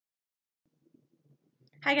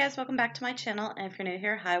Hi guys, welcome back to my channel, and if you're new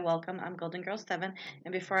here, hi, welcome. I'm Golden Girl 7,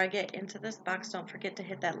 and before I get into this box, don't forget to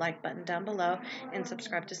hit that like button down below and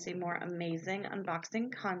subscribe to see more amazing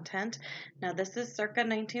unboxing content. Now this is Circa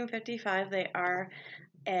 1955. They are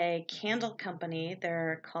a candle company.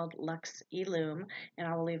 They're called Lux Illume, and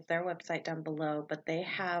I will leave their website down below, but they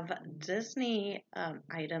have Disney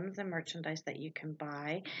items and merchandise that you can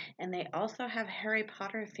buy, and they also have Harry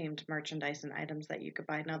Potter themed merchandise and items that you could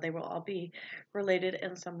buy. Now they will all be related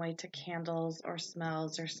in some way to candles or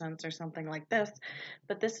smells or scents or something like this,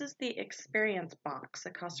 but this is the experience box.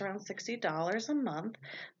 It costs around $60 a month.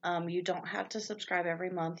 You don't have to subscribe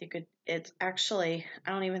every month. It's actually,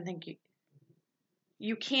 I don't even think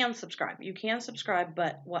you can subscribe. You can subscribe,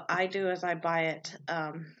 but what I do is I buy it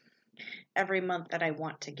every month that I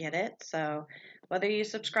want to get it. So whether you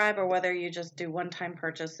subscribe or whether you just do one-time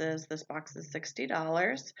purchases, this box is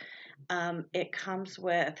 $60. It comes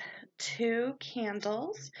with 2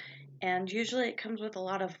 candles, and usually it comes with a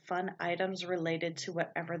lot of fun items related to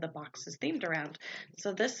whatever the box is themed around.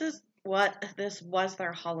 So this was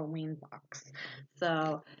their Halloween box.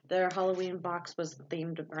 So their Halloween box was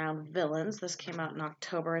themed around villains. This came out in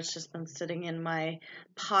October. It's just been sitting in my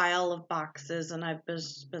pile of boxes, and I've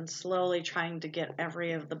been slowly trying to get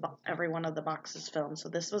every one of the boxes filmed. So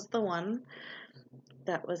this was the one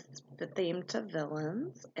that was themed to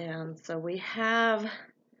villains, and so we have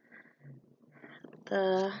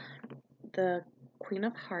the Queen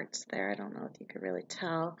of Hearts there. I don't know if you could really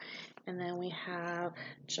tell. And then we have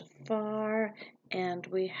Jafar, and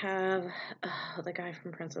we have the guy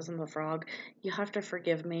from Princess and the Frog. You have to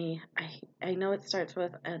forgive me. I know it starts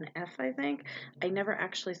with an F, I think. I never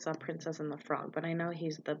actually saw Princess and the Frog, but I know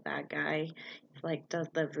he's the bad guy. He, like, does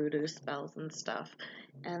the voodoo spells and stuff.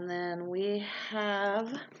 And then we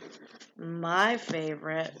have my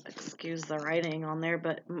favorite, excuse the writing on there,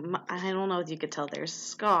 but I don't know if you could tell, there's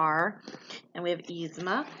Scar, and we have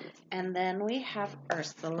Yzma, and then we have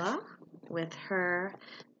Ursula with her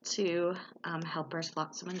 2 helpers,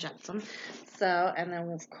 Flotsam and Jetsam. So, and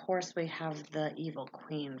then of course we have the evil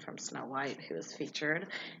queen from Snow White who is featured,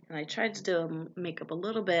 and I tried to do makeup a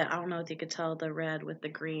little bit. I don't know if you could tell the red with the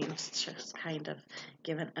green, just kind of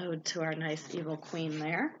give an ode to our nice evil queen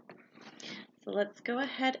there. So let's go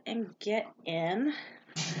ahead and get in.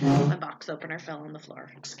 My box opener fell on the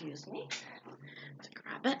floor. Excuse me. To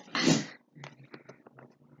grab it.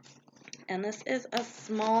 And this is a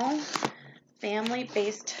small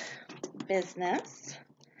family-based business.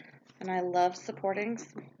 And I love supporting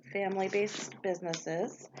family-based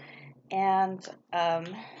businesses. And I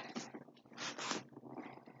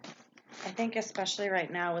think especially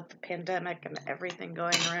right now with the pandemic and everything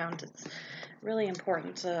going around, it's really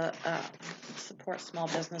important to support small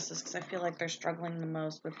businesses because I feel like they're struggling the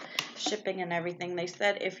most with shipping and everything. They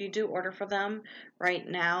said if you do order for them right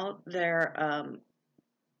now, their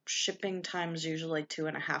shipping time is usually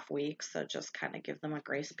 2.5 weeks, so just kind of give them a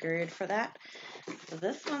grace period for that. So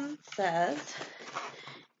this one says,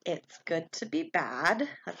 "It's good to be bad."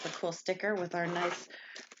 That's a cool sticker with our nice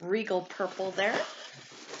regal purple there.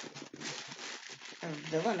 Or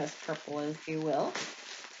villainous purple, if you will.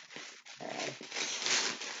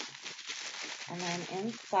 And then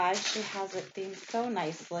inside she has it themed so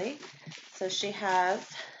nicely. So she has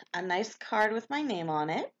a nice card with my name on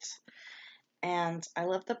it. And I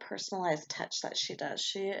love the personalized touch that she does.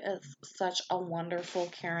 She is such a wonderful,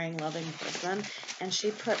 caring, loving person. And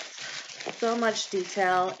she puts so much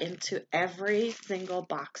detail into every single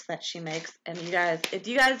box that she makes. And you guys, if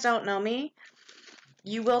you guys don't know me,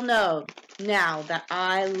 you will know now that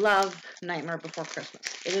I love Nightmare Before Christmas.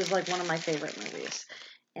 It is like one of my favorite movies.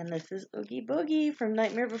 And this is Oogie Boogie from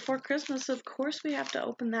Nightmare Before Christmas. Of course we have to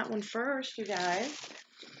open that one first, you guys.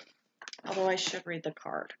 Although I should read the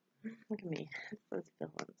card. Look at me. It says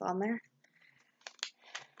villains on there.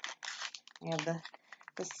 We have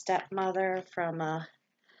the stepmother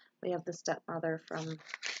from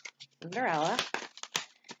Cinderella.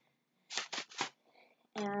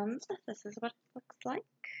 And this is what it looks like.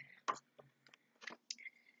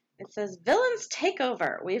 It says, "Villains take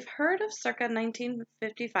over. We've heard of Circa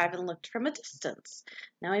 1955 and looked from a distance.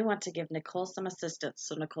 Now we want to give Nicole some assistance."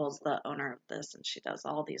 So Nicole's the owner of this, and she does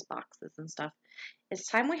all these boxes and stuff. "It's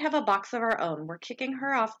time we have a box of our own. We're kicking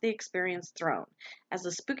her off the experience throne. As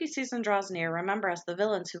the spooky season draws near, remember us, the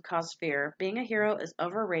villains who cause fear. Being a hero is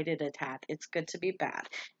overrated a tad. It's good to be bad."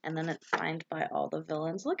 And then it's signed by all the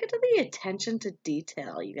villains. Look at the attention to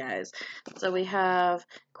detail, you guys. So we have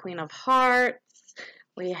Queen of Hearts.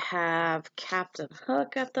 We have Captain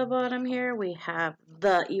Hook at the bottom here. We have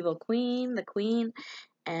the evil queen, the queen,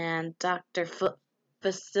 and Dr.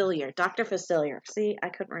 Facilier. Dr. Facilier. See, I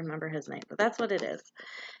couldn't remember his name, but that's what it is.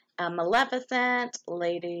 Maleficent,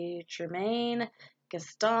 Lady Tremaine,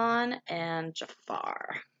 Gaston, and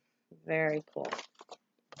Jafar. Very cool.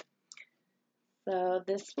 So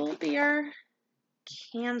this will be our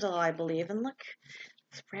candle, I believe. And look,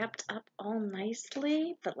 it's wrapped up all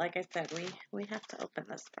nicely. But like I said, we have to open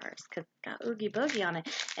this first because it's got Oogie Boogie on it.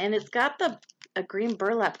 And it's got a green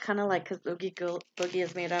burlap, kind of like because Oogie Boogie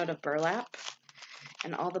is made out of burlap.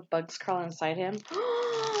 And all the bugs crawl inside him.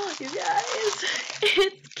 Oh, you guys,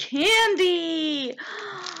 it's candy.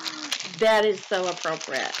 That is so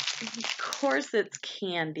appropriate. Of course it's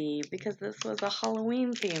candy because this was a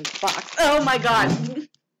Halloween themed box. Oh my god.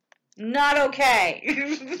 Not okay.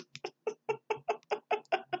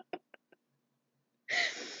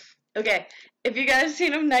 Okay, if you guys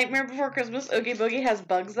seen him Nightmare Before Christmas, Oogie Boogie has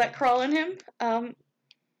bugs that crawl in him.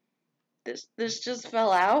 This just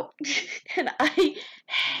fell out, and I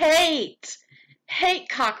hate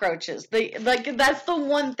cockroaches. That's the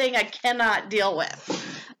one thing I cannot deal with.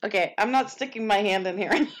 Okay, I'm not sticking my hand in here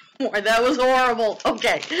anymore. That was horrible.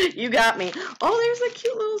 Okay, you got me. Oh, there's a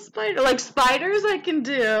cute little spider. Like spiders I can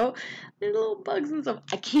do. There's little bugs and stuff.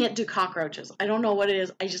 I can't do cockroaches. I don't know what it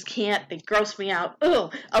is. I just can't. They gross me out.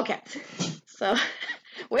 Ugh. Okay, so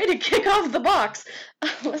way to kick off the box.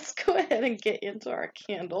 Let's go ahead and get into our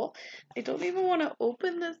candle. I don't even want to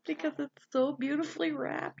open this because it's so beautifully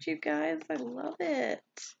wrapped, you guys. I love it.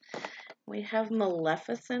 We have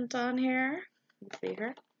Maleficent on here. Let's see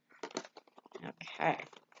her. Okay.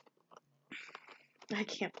 I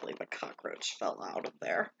can't believe a cockroach fell out of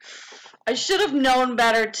there. I should have known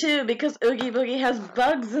better, too, because Oogie Boogie has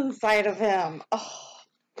bugs inside of him. Oh.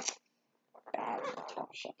 God,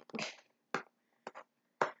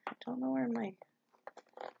 I don't know where my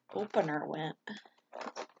opener went.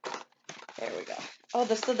 There we go. Oh,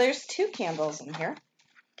 so there's two candles in here.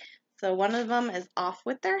 So one of them is off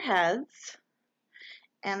with their heads.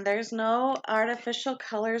 And there's no artificial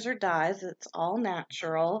colors or dyes. It's all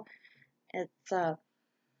natural. It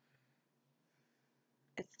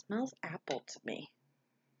smells apple to me.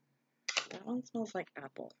 That one smells like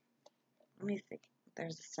apple. Let me see.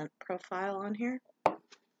 There's a scent profile on here.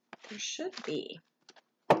 There should be.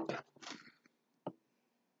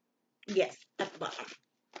 Yes, at the bottom.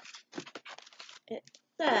 It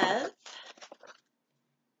says,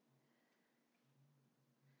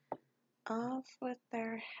 off with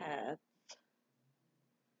their heads.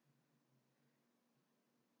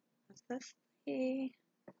 Is this the...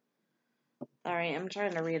 Sorry, I'm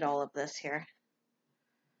trying to read all of this here.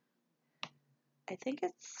 I think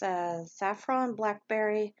it says saffron,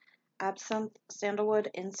 blackberry, absinthe, sandalwood,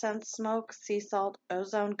 incense, smoke, sea salt,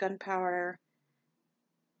 ozone, gunpowder,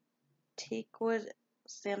 teakwood,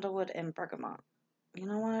 sandalwood, and bergamot. You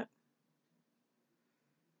know what?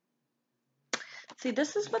 See,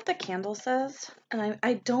 this is what the candle says, and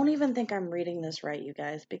I don't even think I'm reading this right, you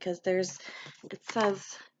guys, because it says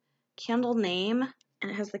candle name,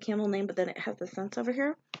 and it has the candle name, but then it has the scents over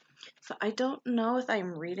here. So I don't know if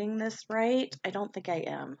I'm reading this right. I don't think I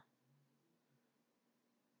am.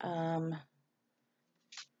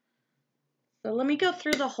 So let me go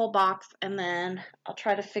through the whole box, and then I'll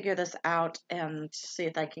try to figure this out and see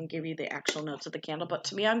if I can give you the actual notes of the candle. But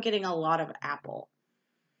to me, I'm getting a lot of apple.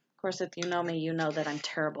 Of course, if you know me, you know that I'm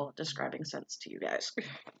terrible at describing scents to you guys.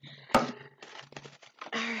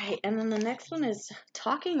 Alright, and then the next one is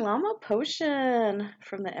Talking Llama Potion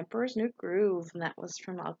from the Emperor's New Groove. And that was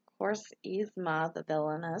from, of course, Yzma, the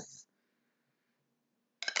villainess.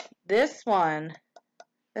 This one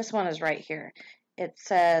is right here. It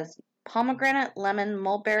says pomegranate, lemon,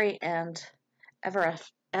 mulberry, and oh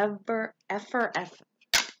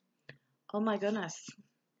my goodness.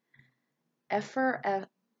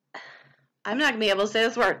 I'm not going to be able to say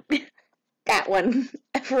this word. That one.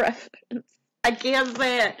 Effervescence. I can't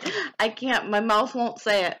say it. I can't. My mouth won't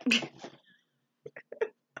say it.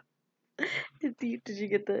 Did you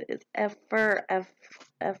get the... It's effervescence.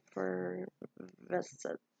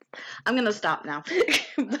 I'm going to stop now.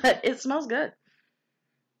 But it smells good.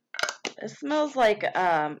 It smells like...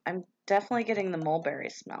 I'm definitely getting the mulberry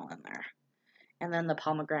smell in there. And then the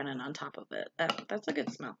pomegranate on top of it. That's a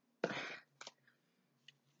good smell.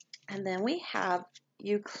 And then we have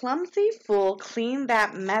You Clumsy Fool, Clean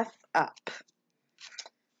That Mess Up.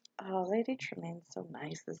 Oh, Lady Tremaine's so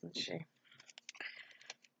nice, isn't she?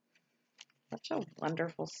 Such a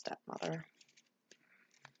wonderful stepmother.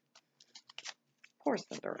 Poor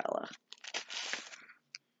Cinderella.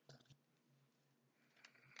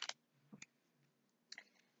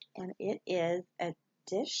 And it is a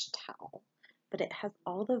dish towel, but it has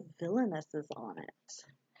all the villainesses on it.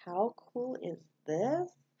 How cool is this.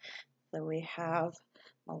 So we have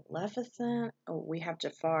Maleficent. Oh, we have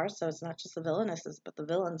Jafar, so it's not just the villainesses, but the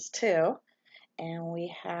villains too. And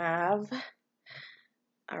we have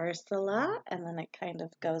Ursula, and then it kind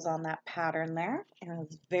of goes on that pattern there. And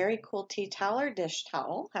it's very cool tea towel or dish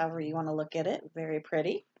towel, however you want to look at it. Very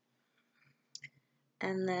pretty.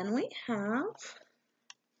 And then we have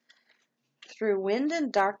Through Wind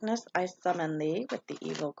and Darkness I Summon Thee with the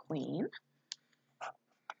Evil Queen.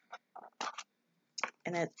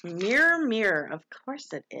 And it's Mirror, Mirror. Of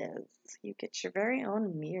course it is. You get your very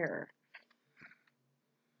own mirror.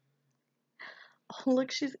 Oh,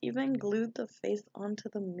 look, she's even glued the face onto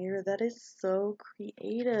the mirror. That is so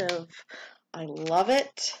creative. I love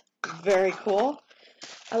it. Very cool.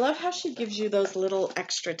 I love how she gives you those little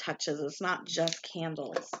extra touches. It's not just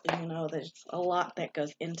candles. You know, there's a lot that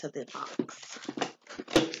goes into the box.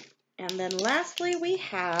 And then lastly, we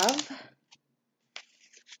have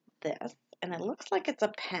this. And it looks like it's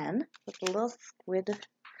a pen with a little squid,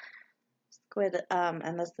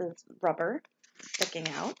 and this is rubber sticking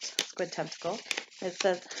out, squid tentacle. It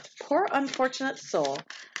says, "Poor unfortunate soul.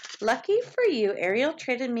 Lucky for you, Ariel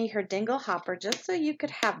traded me her dingle hopper just so you could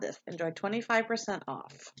have this. Enjoy 25%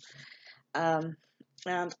 off." And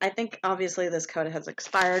I think obviously this code has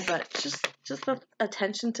expired, but just the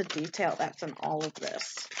attention to detail that's in all of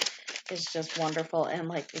this is just wonderful. And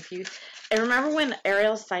like I remember when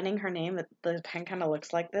Ariel's signing her name, the pen kind of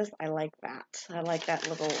looks like this. I like that. I like that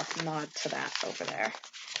little nod to that over there.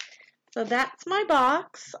 So that's my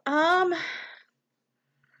box.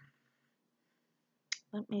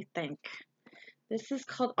 Let me think. This is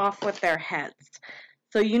called Off With Their Heads.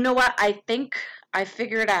 So you know what? I think I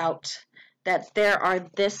figured out that there are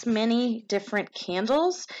this many different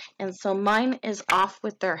candles, and so mine is Off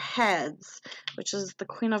With Their Heads, which is the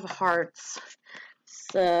Queen of Hearts.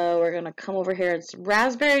 So we're going to come over here. It's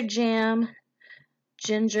raspberry jam,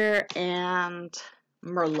 ginger, and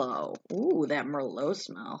Merlot. Ooh, that Merlot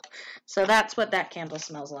smell. So that's what that candle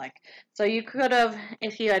smells like. So you could have,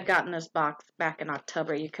 if you had gotten this box back in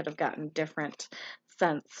October, you could have gotten different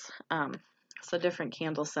scents, so different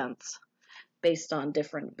candle scents based on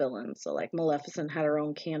different villains. So like Maleficent had her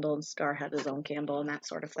own candle and Scar had his own candle and that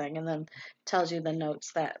sort of thing. And then tells you the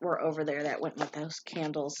notes that were over there that went with those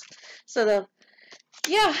candles. So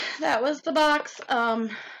yeah, that was the box.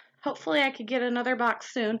 Hopefully I could get another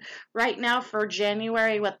box soon. Right now for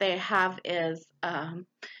January, what they have is, I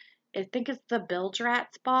think it's the Bilge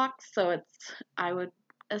Rats box. So it's, I would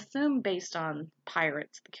assume based on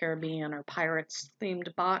Pirates of the Caribbean or Pirates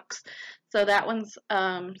themed box. So that one's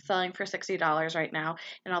selling for $60 right now,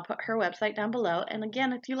 and I'll put her website down below. And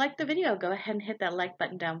again, if you like the video, go ahead and hit that like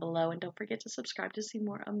button down below, and don't forget to subscribe to see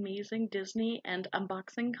more amazing Disney and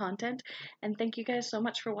unboxing content. And thank you guys so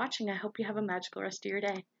much for watching. I hope you have a magical rest of your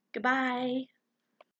day. Goodbye.